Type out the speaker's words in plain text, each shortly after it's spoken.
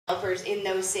developers in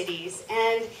those cities,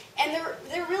 and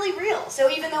they're really real. So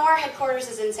even though our headquarters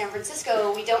is in San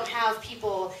Francisco, we don't have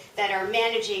people that are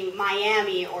managing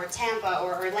Miami or Tampa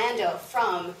or Orlando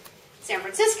from San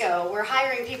Francisco. We're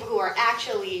hiring people who are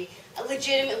actually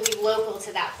legitimately local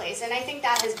to that place, and I think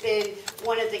that has been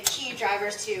one of the key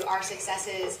drivers to our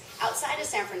successes outside of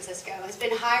San Francisco, has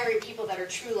been hiring people that are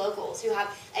true locals, who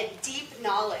have a deep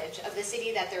knowledge of the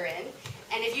city that they're in.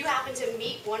 And if you happen to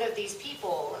meet one of these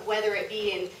people, whether it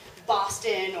be in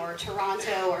Boston or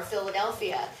Toronto or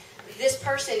Philadelphia, this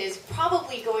person is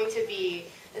probably going to be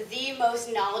the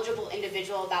most knowledgeable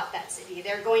individual about that city.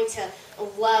 They're going to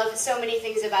love so many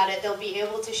things about it. They'll be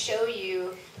able to show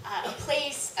you a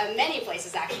place, many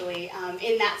places actually,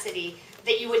 in that city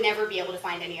that you would never be able to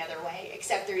find any other way,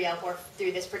 except through Yelp or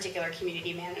through this particular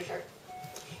community manager.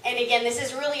 And again, this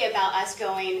is really about us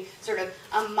going sort of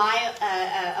a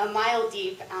mile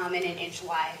deep and an inch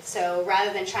wide. So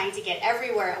rather than trying to get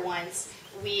everywhere at once,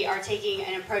 we are taking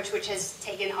an approach which has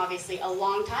taken obviously a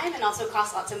long time and also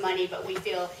cost lots of money, but we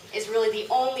feel is really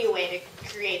the only way to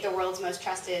create the world's most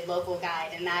trusted local guide,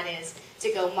 and that is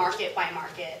to go market by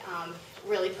market,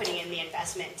 really putting in the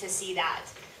investment to see that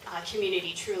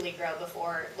community truly grow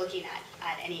before looking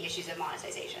at any issues of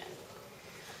monetization.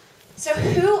 So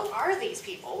who are these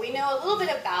people? We know a little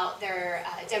bit about their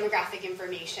demographic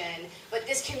information, but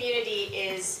this community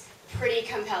is pretty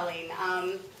compelling.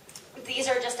 These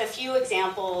are just a few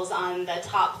examples. On the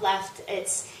top left,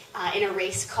 it's in a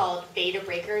race called Beta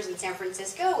Breakers in San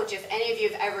Francisco, which if any of you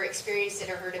have ever experienced it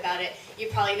or heard about it, you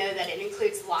probably know that it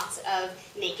includes lots of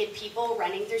naked people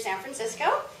running through San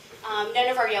Francisco. None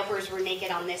of our Yelpers were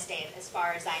naked on this day, as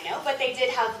far as I know, but they did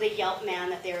have the Yelp man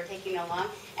that they were taking along.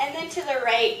 And then to the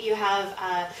right, you have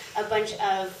a bunch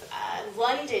of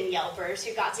London Yelpers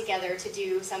who got together to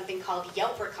do something called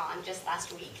Yelpercon just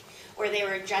last week, where they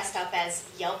were dressed up as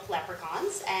Yelp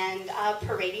leprechauns and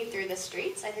parading through the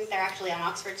streets. I think they're actually on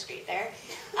Oxford Street there.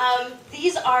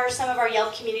 These are some of our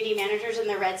Yelp community managers in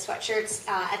the red sweatshirts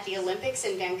at the Olympics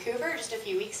in Vancouver just a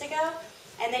few weeks ago.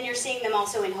 And then you're seeing them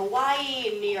also in Hawaii,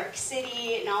 in New York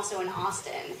City, and also in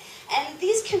Austin. And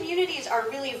these communities are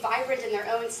really vibrant in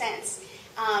their own sense.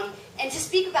 And to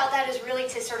speak about that is really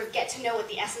to sort of get to know what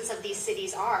the essence of these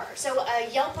cities are. So a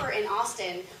Yelper in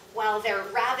Austin, while their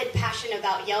rabid passion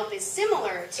about Yelp is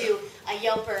similar to a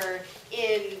Yelper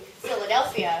in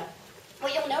Philadelphia,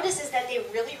 what you'll notice is that they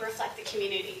really reflect the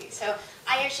community. So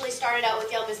I actually started out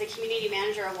with Yelp as the community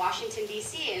manager of Washington,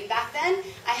 D.C., and back then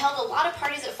I held a lot of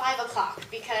parties at 5 o'clock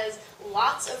because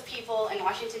lots of people in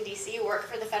Washington, D.C. work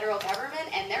for the federal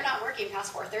government and they're not working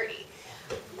past 4:30.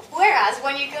 Whereas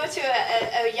when you go to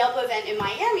a Yelp event in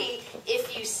Miami,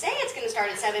 if you say it's going to start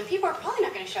at 7, people are probably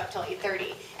not going to show up till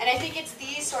 8:30. And I think it's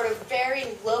these sort of very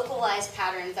localized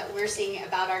patterns that we're seeing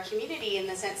about our community, in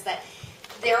the sense that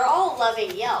they're all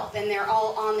loving Yelp and they're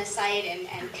all on the site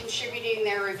and contributing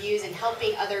their reviews and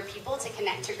helping other people to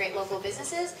connect to great local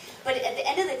businesses. But at the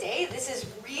end of the day, this is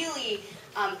really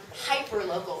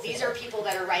hyper-local. These are people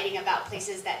that are writing about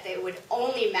places that they would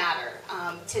only matter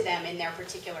to them in their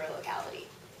particular locality.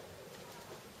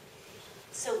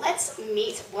 So let's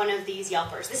meet one of these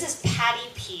Yelpers. This is Patty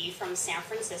P. from San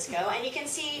Francisco, and you can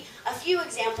see a few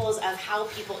examples of how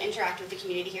people interact with the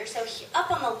community here. So up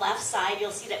on the left side,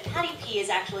 you'll see that Patty P. has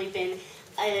actually been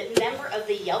a member of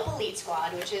the Yelp Elite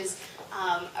Squad, which is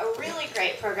a really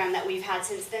great program that we've had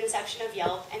since the inception of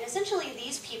Yelp. And essentially,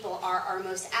 these people are our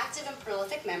most active and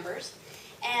prolific members.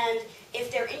 And if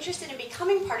they're interested in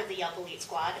becoming part of the Yelp Elite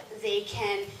Squad, they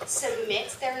can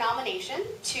submit their nomination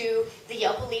to the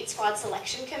Yelp Elite Squad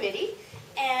Selection Committee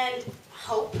and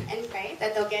hope and pray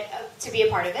that they'll get to be a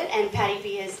part of it. And Patty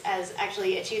B has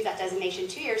actually achieved that designation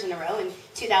 2 years in a row, in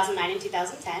 2009 and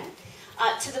 2010.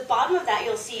 To the bottom of that,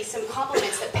 you'll see some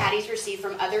compliments that Patty's received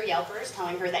from other Yelpers,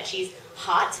 telling her that she's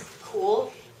hot,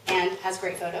 cool, and has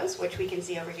great photos, which we can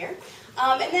see over here.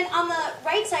 And then on the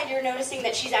right side, you're noticing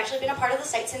that she's actually been a part of the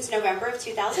site since November of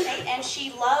 2008, and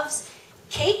she loves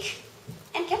cake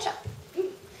and ketchup.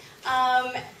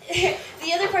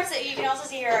 The other parts that you can also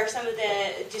see here are some of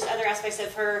the just other aspects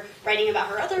of her writing about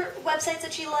her other websites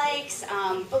that she likes,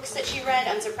 books that she read.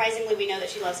 Unsurprisingly, we know that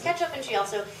she loves ketchup, and she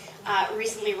also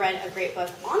recently read a great book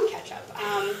on ketchup.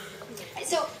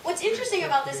 So what's interesting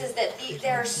about this is that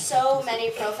there are so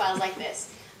many profiles like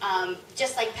this.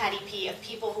 Just like Patty P, of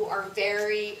people who are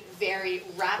very, very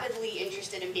rapidly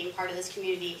interested in being part of this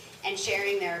community and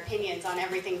sharing their opinions on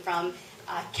everything from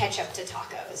ketchup to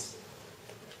tacos.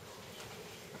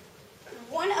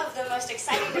 One of the most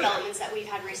exciting developments that we've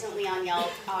had recently on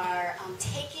Yelp are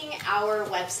taking our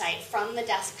website from the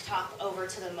desktop over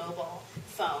to the mobile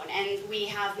phone. And we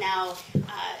have now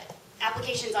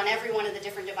applications on every one of the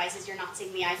different devices. You're not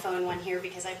seeing the iPhone one here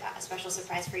because I've got a special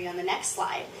surprise for you on the next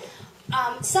slide.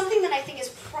 Something that I think is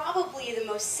probably the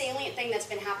most salient thing that's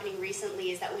been happening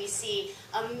recently is that we see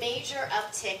a major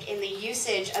uptick in the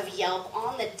usage of Yelp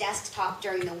on the desktop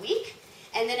during the week.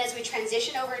 And then as we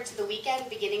transition over to the weekend,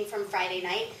 beginning from Friday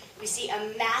night, we see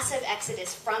a massive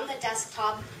exodus from the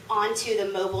desktop onto the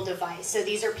mobile device. So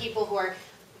these are people who are,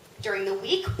 during the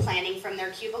week, planning from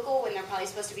their cubicle when they're probably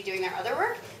supposed to be doing their other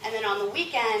work. And then on the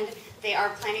weekend, they are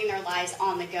planning their lives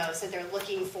on the go. So they're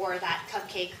looking for that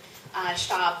cupcake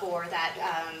shop or that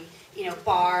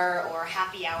bar or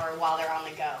happy hour while they're on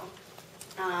the go.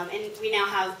 And we now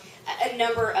have a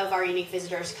number of our unique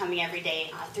visitors coming every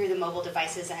day through the mobile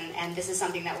devices, and this is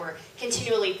something that we're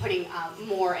continually putting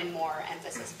more and more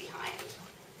emphasis behind.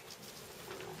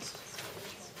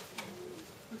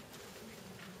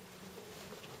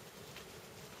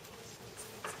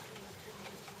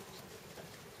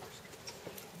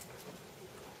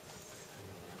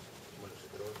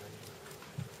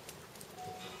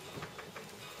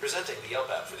 Presenting the Yelp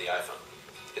app for the iPhone.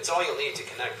 It's all you'll need to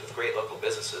connect with great local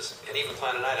businesses and even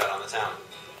plan a night out on the town.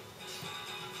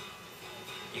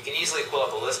 You can easily pull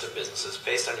up a list of businesses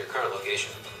based on your current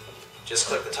location. Just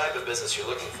click the type of business you're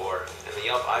looking for, and the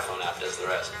Yelp iPhone app does the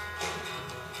rest.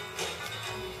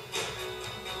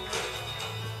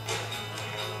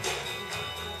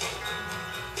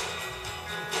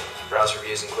 Browse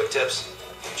reviews and quick tips,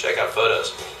 check out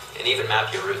photos, and even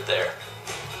map your route there.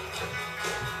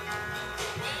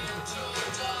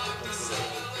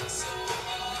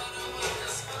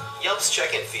 Yelp's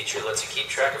check-in feature lets you keep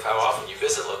track of how often you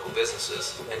visit local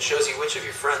businesses and shows you which of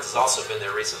your friends has also been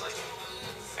there recently.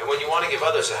 And when you want to give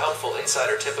others a helpful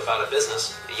insider tip about a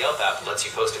business, the Yelp app lets you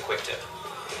post a quick tip.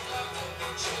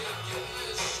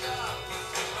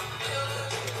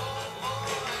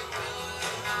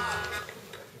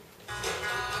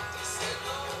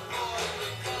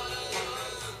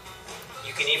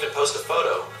 You can even post a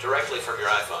photo directly from your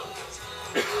iPhone.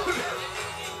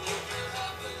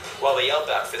 While the Yelp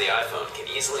app for the iPhone can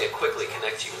easily and quickly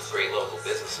connect you with great local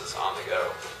businesses on the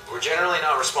go, we're generally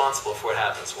not responsible for what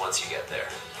happens once you get there.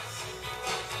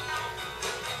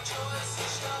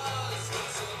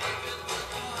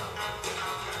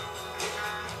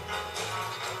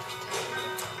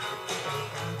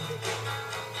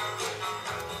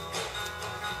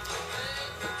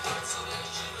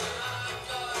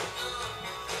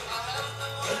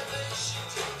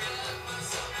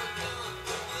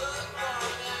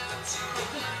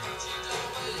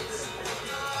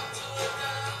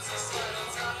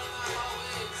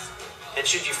 And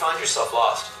should you find yourself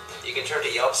lost, you can turn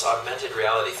to Yelp's augmented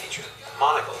reality feature,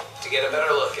 Monocle, to get a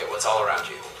better look at what's all around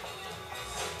you.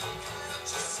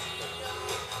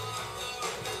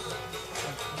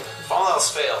 If all else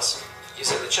fails,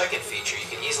 using the check-in feature, you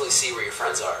can easily see where your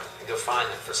friends are and go find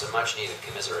them for some much-needed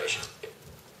commiseration.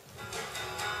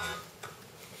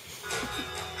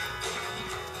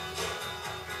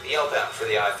 The Yelp app for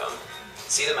the iPhone.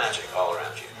 See the magic all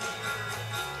around you.